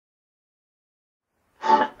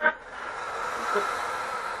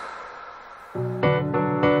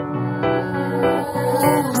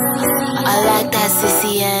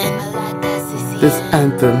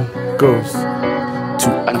Anthem goes to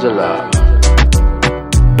Angela.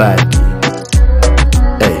 Badi.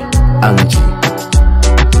 Hey, Angie.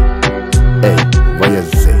 Hey,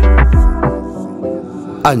 Wayaze.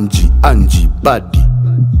 Angie, Badi.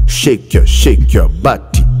 Shake your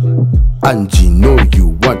body. Angie, know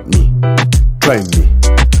you want me. Try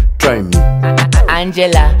me.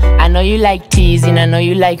 Angela, I know you like teasing, I know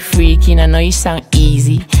you like freaking, I know you sound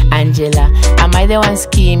easy. Angela, am I the one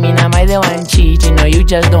scheming, am I the one cheating, or you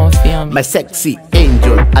just don't feel me? My sexy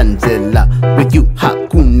angel Angela, with you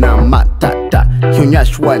hakuna matata.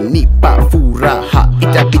 Hunyashwa nipa furaha,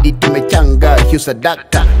 itabidi tumechanga hiyo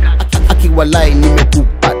sadaka. Akiwalai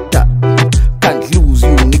nimekupata, can't lose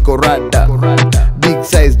you niko rada. Big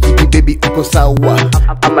size GD baby uko sawa.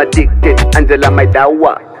 I'm addicted, Angela my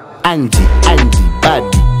dawa. Angie,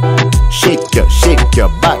 Badi. Shake your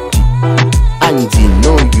body. Angie,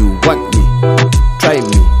 know you want me. Try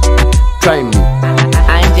me.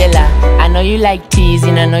 Angela, I know you like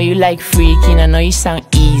teasing, I know you like freaking, I know you sound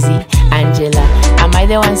easy. Angela, am I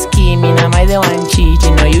the one scheming, am I the one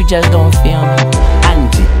cheating, or you just don't feel me?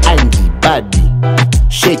 Angie, Badi.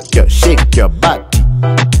 Shake your body.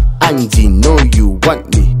 Angie, know you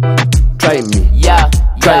want me. Try me.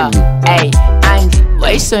 Try me. Hey, Angie,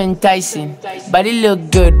 why you so enticing? Body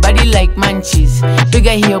look good, body like munchies.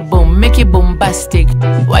 Figure here, boom, make it bombastic.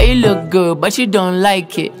 Why you look good, but you don't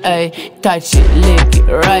like it? Ay, touch it, lick it,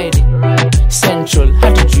 ride it. Central,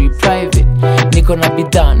 how to treat private. Niko na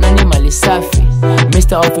bidhaa, nani mali safi.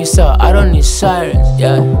 Mr. Officer, I don't need sirens,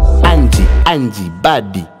 yeah. Angie,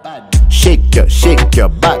 Badi. Shake your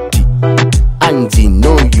body. Angie,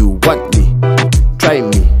 know you want me. Try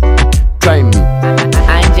me.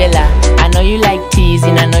 Angela, I know you like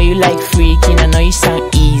teasing, I know you like freaking, I know you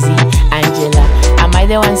sound easy. Angela, am I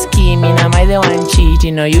the one scheming, am I the one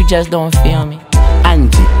cheating, or you just don't feel me?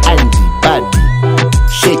 Angie, Badi.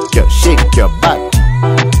 Shake your body.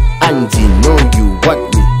 Angie, know you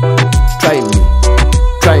want me.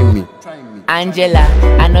 Try me. Angela,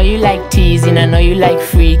 I know you like teasing, I know you like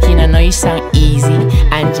freaking, I know you sound easy.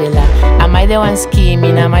 Angela, am I the one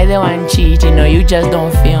scheming, am I the one cheating, or you just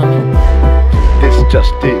don't feel me? This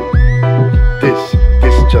just it.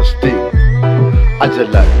 This just it.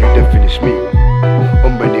 Angela, you done finish me.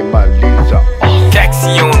 Many Lisa.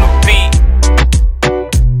 Taxi on the beat.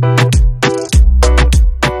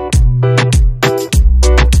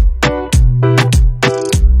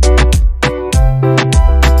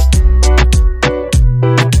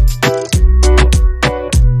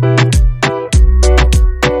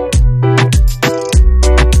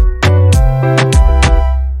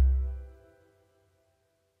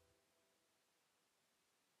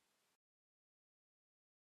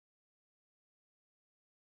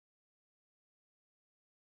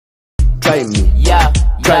 Try me.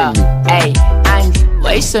 Hey, Angie,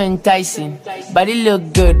 why you so enticing? Body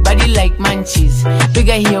look good, body like munchies.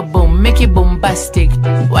 Figure here, boom, make it bombastic.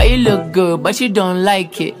 Why you look good, but you don't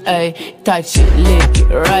like it? Ay, touch it, lick it,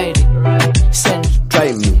 ride it. Send.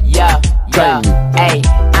 Try me. Try me. Hey,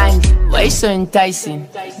 Angie, why you so enticing?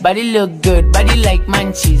 Body look good, body like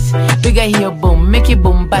munchies. Figure here, boom, make it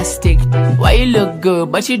bombastic. Why you look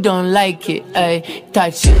good, but you don't like it? Ay,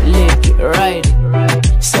 touch it, lick it, ride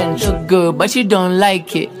it. Send. Look good, but you don't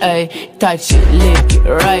like it. Ay, touch it, lick it,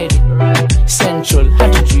 ride it. Central,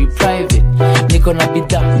 how to treat private. Niko na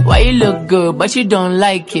bidhaa. Why you look good, but you don't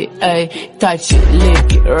like it? Ay, touch it,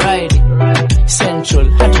 lick it, ride it. Central,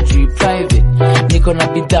 how to treat private. Niko na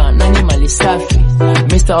bidhaa, nani mali safi.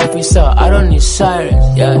 Mr. Officer, I don't need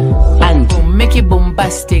sirens, yeah. And boom, make it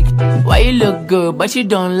bombastic. Why you look good, but you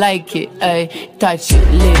don't like it? Ay, touch it,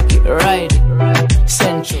 lick it, ride it.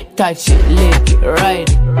 Central, touch it, lick it, ride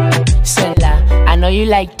it. Central, I know you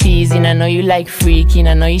like teasing, I know you like freaking,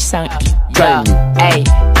 I know you sound Try me. Hey,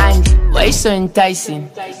 Angie, why you so enticing?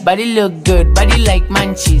 Body look good, body like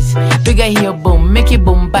munchies. Figure here, boom, make it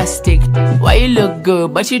bombastic. Why you look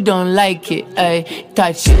good, but you don't like it? Ay,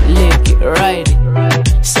 touch it, lick it, ride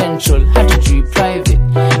it. Central, how to treat private.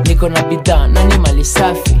 Niko na bidhaa, nani mali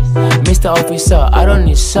safi. Mr. Officer, I don't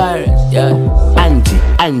need sirens, yeah.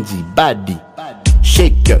 Angie, Badi.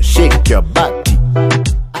 Shake your body.